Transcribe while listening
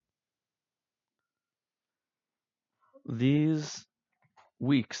These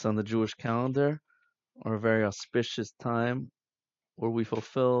weeks on the Jewish calendar are a very auspicious time where we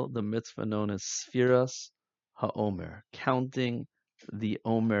fulfill the mitzvah known as Sefiros HaOmer, counting the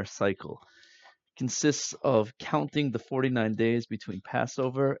Omer cycle. It consists of counting the 49 days between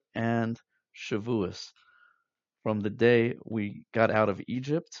Passover and Shavuos, from the day we got out of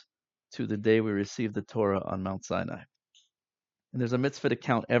Egypt to the day we received the Torah on Mount Sinai. And there's a mitzvah to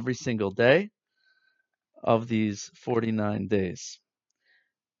count every single day of these 49 days.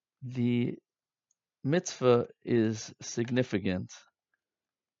 The mitzvah is significant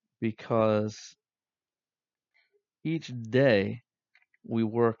because each day we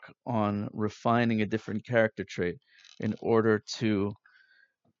work on refining a different character trait in order to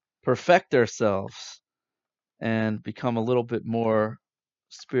perfect ourselves and become a little bit more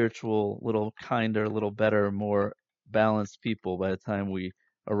spiritual, a little kinder, a little better, more balanced people by the time we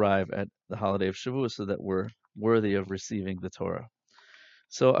arrive at the holiday of Shavuot so that we're worthy of receiving the Torah.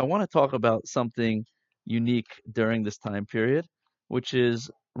 So I want to talk about something unique during this time period, which is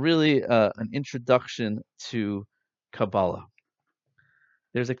really an introduction to Kabbalah.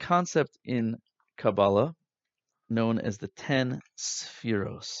 There's a concept in Kabbalah known as the 10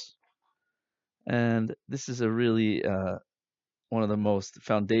 Sefiros. And this is a really one of the most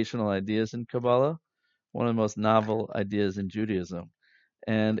foundational ideas in Kabbalah, one of the most novel ideas in Judaism.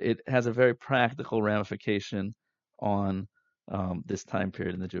 And it has a very practical ramification on this time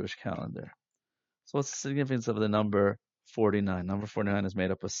period in the Jewish calendar. So what's the significance of the number 49? Number 49 is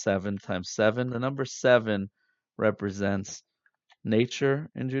made up of 7 times 7. The number 7 represents nature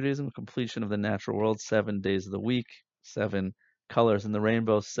in Judaism, completion of the natural world, 7 days of the week, 7 colors in the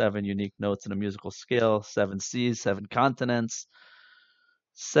rainbow, 7 unique notes in a musical scale, 7 seas, 7 continents.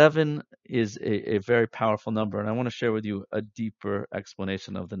 7 is a very powerful number, and I want to share with you a deeper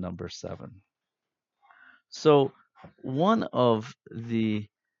explanation of the number 7. So one of the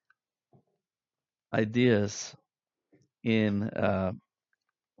ideas in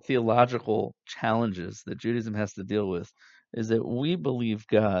theological challenges that Judaism has to deal with is that we believe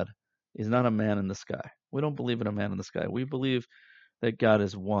God is not a man in the sky. We don't believe in a man in the sky. We believe that God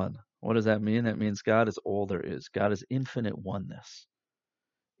is one. What does that mean? That means God is all there is. God is infinite oneness.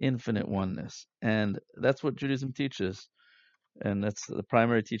 Infinite oneness. And that's what Judaism teaches. And that's the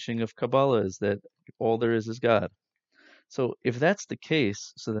primary teaching of Kabbalah, is that all there is God. So if that's the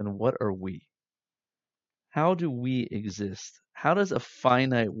case, so then what are we? How do we exist? How does a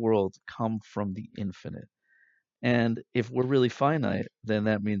finite world come from the infinite? And if we're really finite, then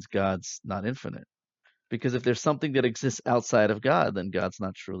that means God's not infinite. Because if there's something that exists outside of God, then God's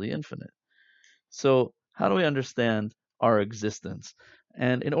not truly infinite. So how do we understand our existence?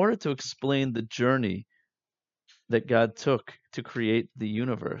 And in order to explain the journey that God took to create the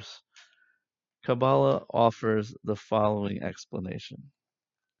universe, Kabbalah offers the following explanation.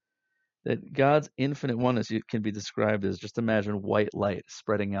 That God's infinite oneness can be described as, just imagine white light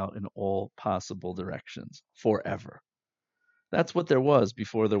spreading out in all possible directions forever. That's what there was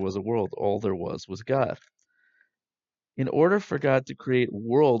before there was a world. All there was God. In order for God to create a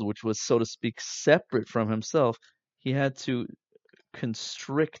world which was, so to speak, separate from himself, he had to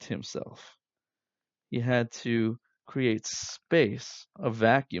constrict himself. He had to create space, a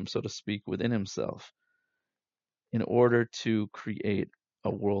vacuum, so to speak, within himself in order to create a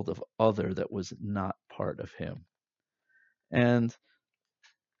world of other that was not part of him. And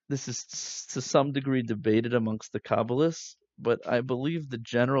this is to some degree debated amongst the Kabbalists, but I believe the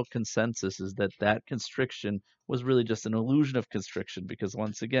general consensus is that that constriction was really just an illusion of constriction, because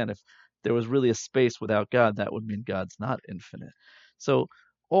once again, if there was really a space without God, that would mean God's not infinite. So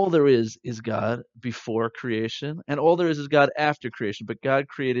all there is God before creation, and all there is God after creation. But God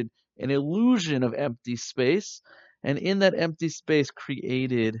created an illusion of empty space, and in that empty space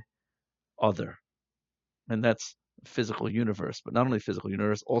created other. And that's physical universe, but not only physical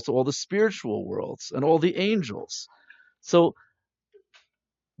universe, also all the spiritual worlds and all the angels. So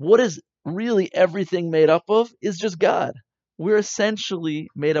what is really everything made up of is just God. We're essentially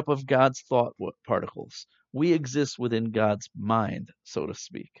made up of God's thought particles. We exist within God's mind, so to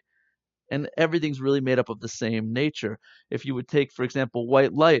speak. And everything's really made up of the same nature. If you would take, for example,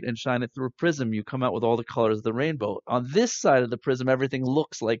 white light and shine it through a prism, you come out with all the colors of the rainbow. On this side of the prism, everything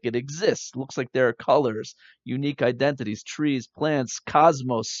looks like it exists. Looks like there are colors, unique identities, trees, plants,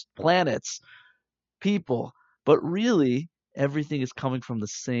 cosmos, planets, people. But really, everything is coming from the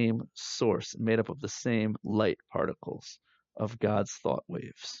same source, made up of the same light particles of God's thought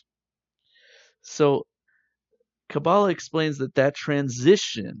waves. So Kabbalah explains that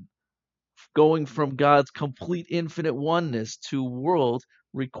transition, going from God's complete infinite oneness to world,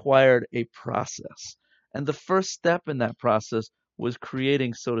 required a process. And the first step in that process was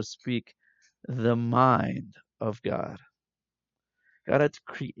creating, so to speak, the mind of God. God had to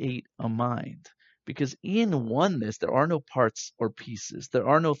create a mind because in oneness, there are no parts or pieces. There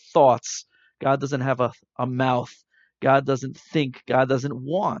are no thoughts. God doesn't have a mouth. God doesn't think. God doesn't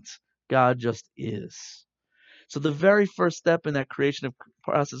want. God just is. So the very first step in that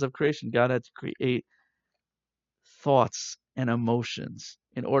process of creation, God had to create thoughts and emotions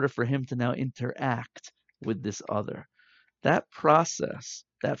in order for him to now interact with this other. That process,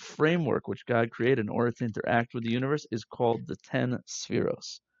 that framework which God created in order to interact with the universe is called the 10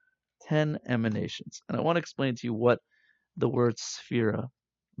 Sefiros, 10 emanations. And I want to explain to you what the word Sefira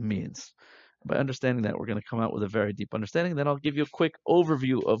means. By understanding that, we're going to come out with a very deep understanding. Then I'll give you a quick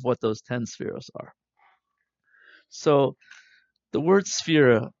overview of what those 10 Sefiros are. So the word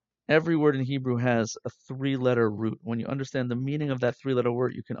Sefira, every word in Hebrew has a 3-letter root. When you understand the meaning of that 3-letter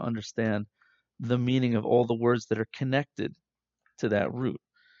word, you can understand the meaning of all the words that are connected to that root.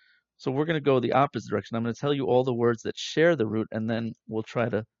 So we're going to go the opposite direction. I'm going to tell you all the words that share the root, and then we'll try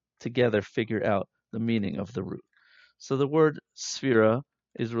to together figure out the meaning of the root. So the word sphera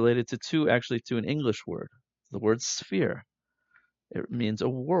is related to an English word. The word sphere. It means a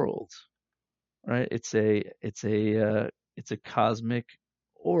world, right? It's a cosmic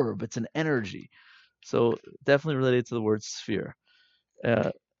orb. It's an energy. So definitely related to the word sphere.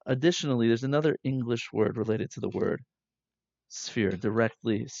 Additionally, there's another English word related to the word sphera,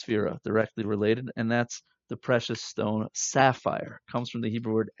 directly related, and that's the precious stone sapphire. It comes from the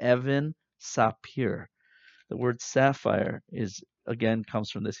Hebrew word Evan Sapir. The word sapphire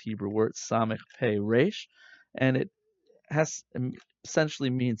comes from this Hebrew word samech pei resh, and it has essentially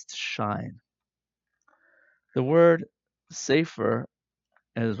means to shine. The word sefer,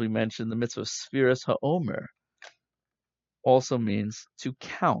 as we mentioned, the mitzvah of Sefiros HaOmer, also means to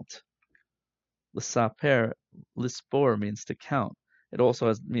count. L'saper, lispor means to count. It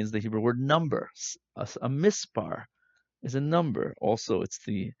also means the Hebrew word number. A mispar is a number. Also, it's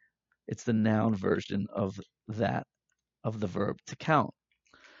the noun version of the verb to count.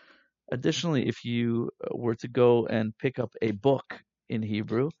 Additionally, if you were to go and pick up a book in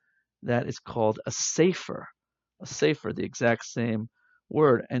Hebrew, that is called a sefer. A sefer, the exact same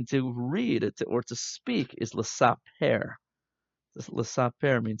word. And to read it or to speak is l'saper.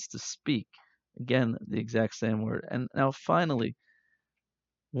 L'saper means to speak. Again, the exact same word. And now finally,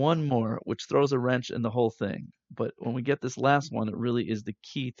 one more, which throws a wrench in the whole thing. But when we get this last one, it really is the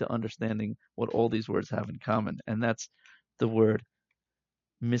key to understanding what all these words have in common. And that's the word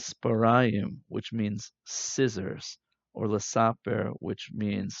misparayim, which means scissors, or lasaper, which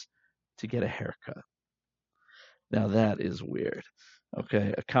means to get a haircut. Now that is weird.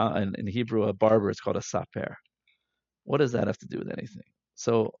 Okay, in Hebrew, a barber is called a saper. What does that have to do with anything?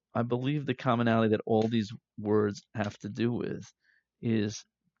 So I believe the commonality that all these words have to do with is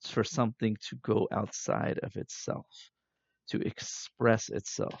for something to go outside of itself, to express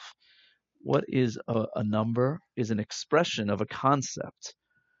itself. What is a number is an expression of a concept.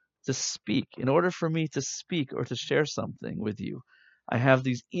 To speak, in order for me to speak or to share something with you, I have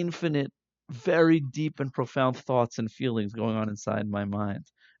these infinite, very deep and profound thoughts and feelings going on inside my mind,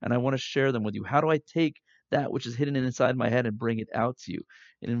 and I want to share them with you. How do I take that which is hidden inside my head and bring it out to you?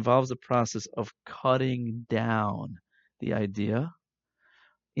 It involves a process of cutting down the idea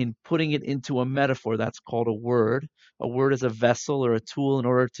in putting it into a metaphor. That's called a word. A word is a vessel or a tool in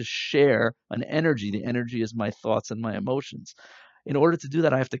order to share an energy. The energy is my thoughts and my emotions. In order to do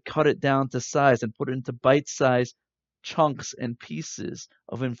that, I have to cut it down to size and put it into bite-sized chunks and pieces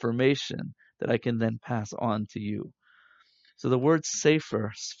of information that I can then pass on to you. So the word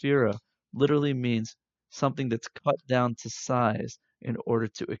sefer, sphera, literally means something that's cut down to size in order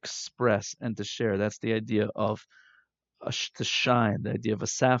to express and to share. That's the idea of to shine, the idea of a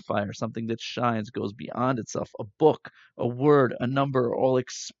sapphire, something that shines, goes beyond itself. A book, a word, a number are all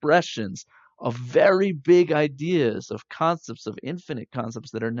expressions of very big ideas, of concepts, of infinite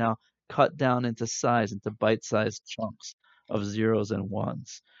concepts that are now cut down into size, into bite-sized chunks of zeros and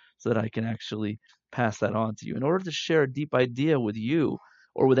ones, so that I can actually pass that on to you. In order to share a deep idea with you,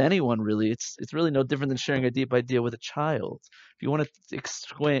 or with anyone really, it's really no different than sharing a deep idea with a child. If you want to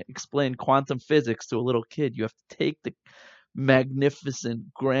explain quantum physics to a little kid, you have to take the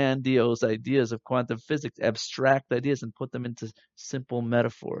magnificent, grandiose ideas of quantum physics, abstract ideas, and put them into simple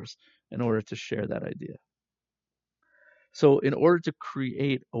metaphors in order to share that idea. So in order to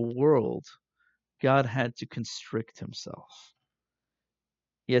create a world, God had to constrict himself.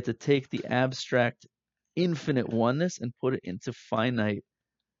 He had to take the abstract, infinite oneness and put it into finite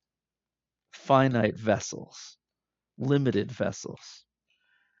vessels, limited vessels.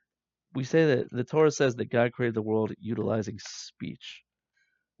 we say that the Torah says that God created the world utilizing speech.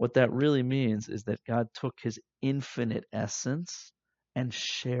 What that really means is that God took his infinite essence and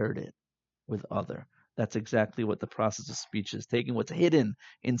shared it with other. That's exactly what the process of speech is, taking what's hidden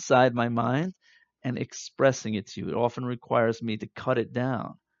inside my mind and expressing it to you. It often requires me to cut it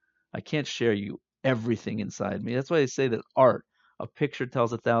down. I can't share you everything inside me. That's why they say that art, a picture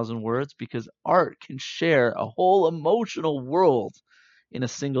tells 1,000 words, because art can share a whole emotional world in a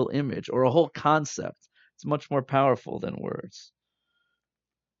single image or a whole concept. It's much more powerful than words,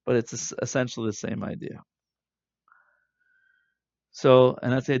 but it's essentially the same idea. So,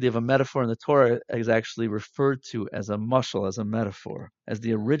 and that's the idea of a metaphor in the Torah is actually referred to as a mashal, as a metaphor, as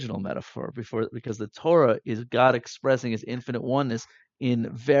the original metaphor, because the Torah is God expressing his infinite oneness in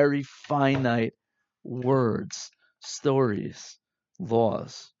very finite words, stories,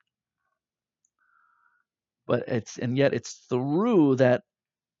 laws. And yet it's through that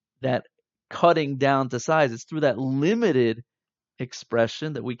cutting down to size, it's through that limited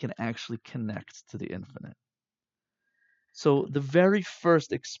expression that we can actually connect to the infinite. So the very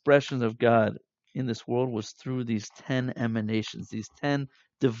first expression of God in this world was through these 10 emanations, these 10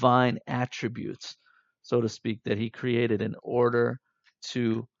 divine attributes, so to speak, that he created in order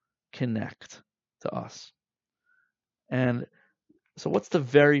to connect to us. And so what's the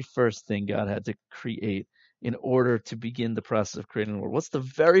very first thing God had to create in order to begin the process of creating the world? What's the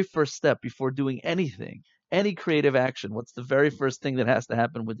very first step before doing anything, any creative action? What's the very first thing that has to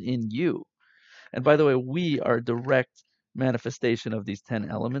happen within you? And by the way, we are a direct manifestation of these 10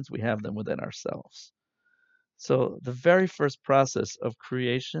 elements. We have them within ourselves. So the very first process of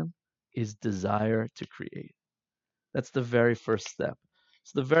creation is desire to create. That's the very first step.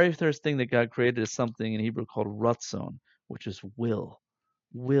 So the very first thing that God created is something in Hebrew called ratzon, which is will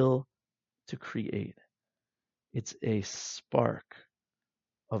to create. It's a spark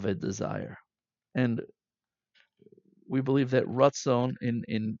of a desire. And we believe that ratzon in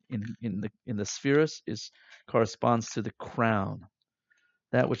the Sefiros corresponds to the crown,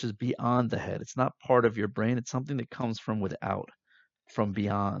 that which is beyond the head. It's not part of your brain. It's something that comes from without, from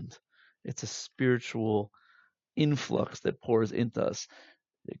beyond. It's a spiritual influx that pours into us.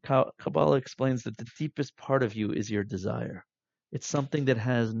 Kabbalah explains that the deepest part of you is your desire. It's something that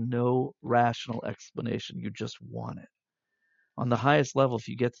has no rational explanation. You just want it. On the highest level, if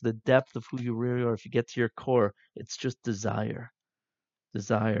you get to the depth of who you really are, if you get to your core, it's just desire.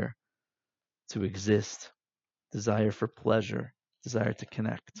 Desire to exist, desire for pleasure, desire to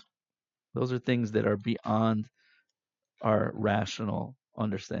connect. Those are things that are beyond our rational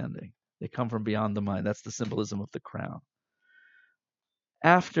understanding. They come from beyond the mind. That's the symbolism of the crown.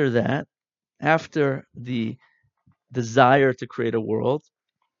 After that, after the desire to create a world,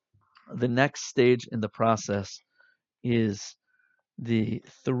 the next stage in the process is the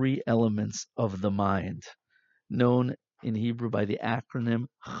three elements of the mind, known in Hebrew by the acronym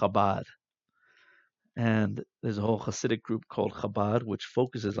Chabad. And there's a whole Hasidic group called Chabad, which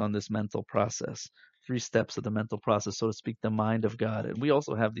focuses on this mental process, 3 steps of the mental process, so to speak, the mind of God. And we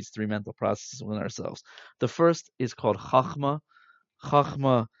also have these 3 mental processes within ourselves. The first is called Chachma.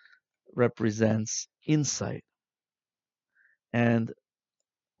 Chachma represents insight and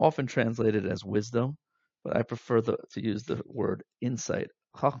often translated as wisdom, but I prefer to use the word insight.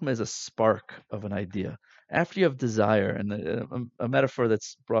 Chachma is a spark of an idea. After you have desire, and a metaphor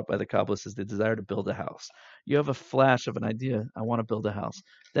that's brought by the Kabbalists is the desire to build a house. You have a flash of an idea, I want to build a house.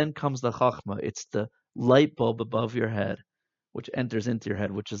 Then comes the Chachma. It's the light bulb above your head, which enters into your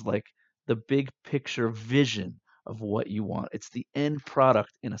head, which is like the big picture vision of what you want. It's the end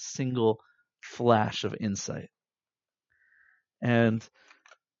product in a single flash of insight. And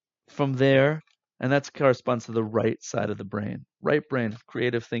from there, and that corresponds to the right side of the brain. Right brain,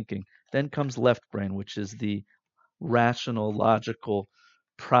 creative thinking. Then comes left brain, which is the rational, logical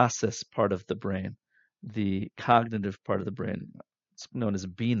process part of the brain, the cognitive part of the brain. It's known as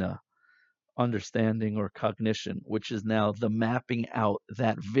Bina, understanding or cognition, which is now the mapping out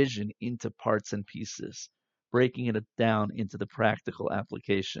that vision into parts and pieces, breaking it down into the practical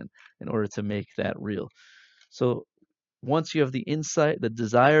application in order to make that real. So once you have the insight, the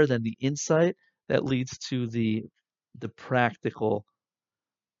desire, then the insight, that leads to the practical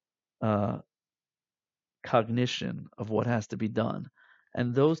cognition of what has to be done.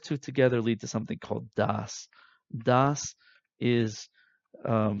 And those two together lead to something called das. Das is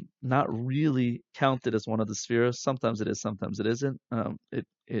not really counted as one of the spheres. Sometimes it is, sometimes it isn't.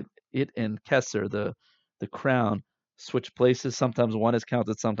 It and Kesser, the crown, switch places. Sometimes one is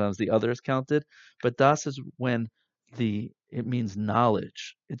counted, sometimes the other is counted. But das is when it means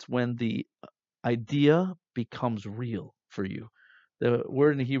knowledge. It's when the idea becomes real for you. The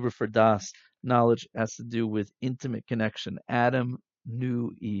word in Hebrew for das, knowledge, has to do with intimate connection. Adam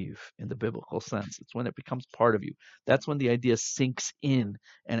knew Eve in the biblical sense. It's when it becomes part of you. That's when the idea sinks in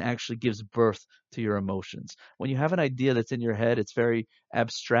and actually gives birth to your emotions. When you have an idea that's in your head, it's very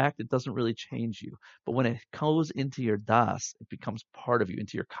abstract. It doesn't really change you. But when it goes into your das, it becomes part of you,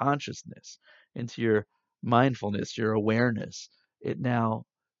 into your consciousness, into your mindfulness, your awareness. It now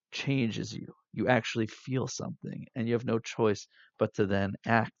changes you. You actually feel something, and you have no choice but to then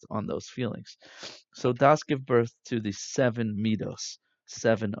act on those feelings. So das give birth to the 7 midos,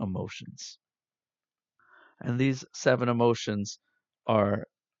 7 emotions. And these 7 emotions are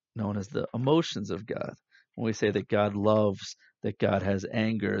known as the emotions of God. When we say that God loves, that God has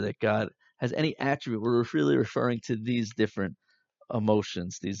anger, that God has any attribute, we're really referring to these different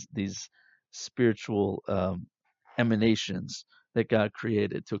emotions, these spiritual emanations that God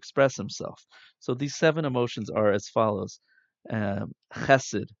created to express Himself. So these 7 emotions are as follows: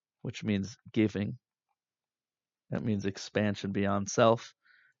 chesed, which means giving, that means expansion beyond self;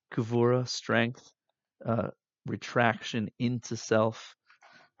 kavura, strength, uh, retraction into self,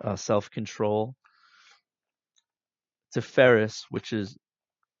 self-control; Sefiros, which is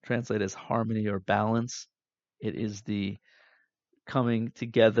translated as harmony or balance. It is the coming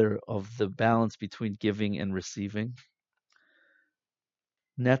together of the balance between giving and receiving.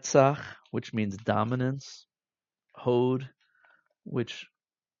 Netzach, which means dominance; Hod, which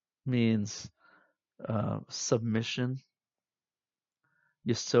means submission;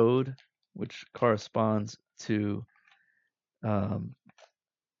 Yesod, which corresponds to um,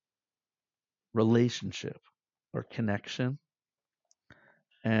 relationship or connection;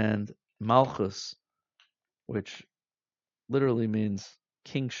 and Malchus, which literally means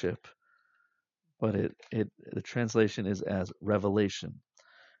kingship, but the translation is as revelation.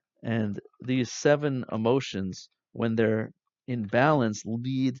 And these 7 emotions, when they're in balance,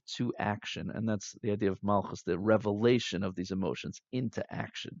 lead to action. And that's the idea of Malchus, the revelation of these emotions into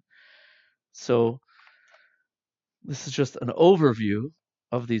action. So this is just an overview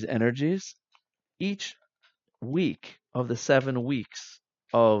of these energies. Each week of the 7 weeks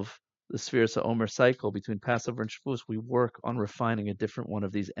of the Sefiros HaOmer cycle between Passover and Shavuos, we work on refining a different one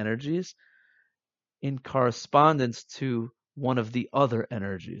of these energies in correspondence to one of the other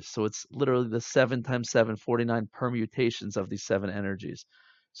energies. So it's literally the 7 times 7, 49 permutations of these 7 energies.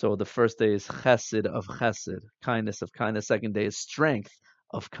 So the first day is chesed of chesed, kindness of kindness. Second day is strength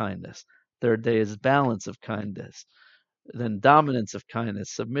of kindness. Third day is balance of kindness. Then dominance of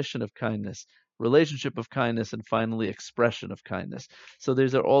kindness, submission of kindness, relationship of kindness, and finally expression of kindness. So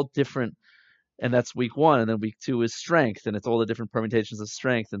these are all different, and that's week 1. And then week 2 is strength, and it's all the different permutations of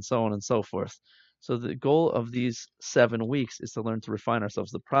strength, and so on and so forth. So the goal of these 7 weeks is to learn to refine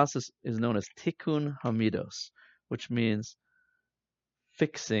ourselves. The process is known as tikkun hamidos, which means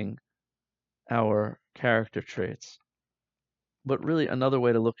fixing our character traits. But really, another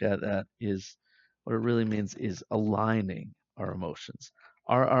way to look at that is what it really means is aligning our emotions.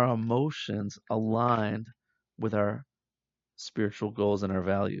 Are our emotions aligned with our spiritual goals and our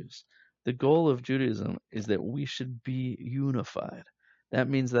values? The goal of Judaism is that we should be unified. That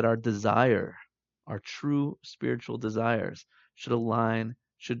means that our desire, our true spiritual desires, should align,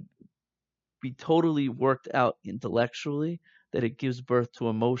 should be totally worked out intellectually, that it gives birth to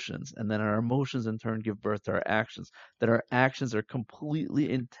emotions, and then our emotions in turn give birth to our actions, that our actions are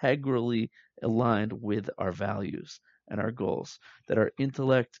completely integrally aligned with our values and our goals, that our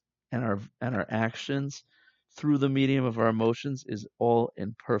intellect and our actions through the medium of our emotions is all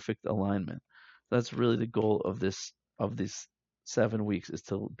in perfect alignment. That's really the goal of these 7 weeks, is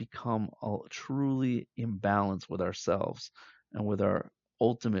to become truly in balance with ourselves and with our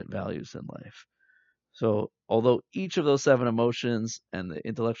ultimate values in life. So, although each of those 7 emotions and the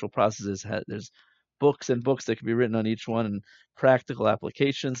intellectual processes there's books and books that can be written on each one, and practical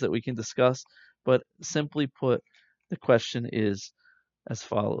applications that we can discuss, but simply put, the question is as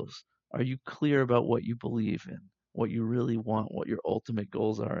follows: are you clear about what you believe in, what you really want, what your ultimate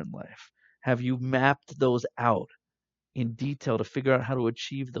goals are in life? Have you mapped those out in detail to figure out how to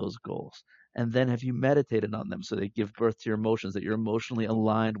achieve those goals? And then have you meditated on them so they give birth to your emotions, that you're emotionally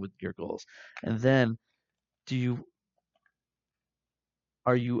aligned with your goals? And then do you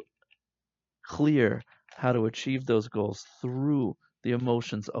are you clear how to achieve those goals through the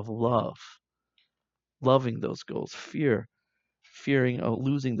emotions of love, loving those goals; fearing of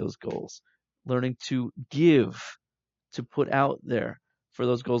losing those goals; learning to give, to put out there for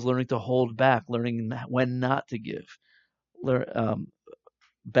those goals; learning to hold back, learning when not to give;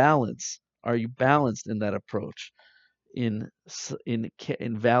 balance. Are you balanced in that approach? In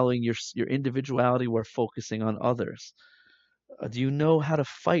valuing your individuality, while focusing on others. Do you know how to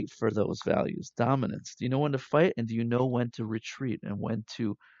fight for those values? Dominance. Do you know when to fight, and do you know when to retreat and when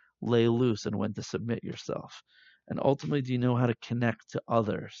to lay loose and when to submit yourself? And ultimately, do you know how to connect to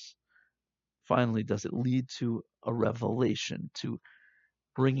others? Finally, does it lead to a revelation, to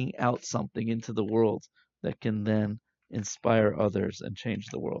bringing out something into the world that can then inspire others and change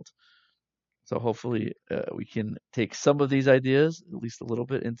the world? So hopefully we can take some of these ideas, at least a little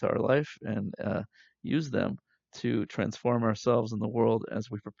bit, into our life and use them to transform ourselves in the world as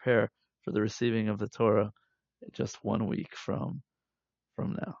we prepare for the receiving of the Torah just 1 week from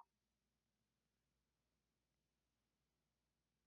now.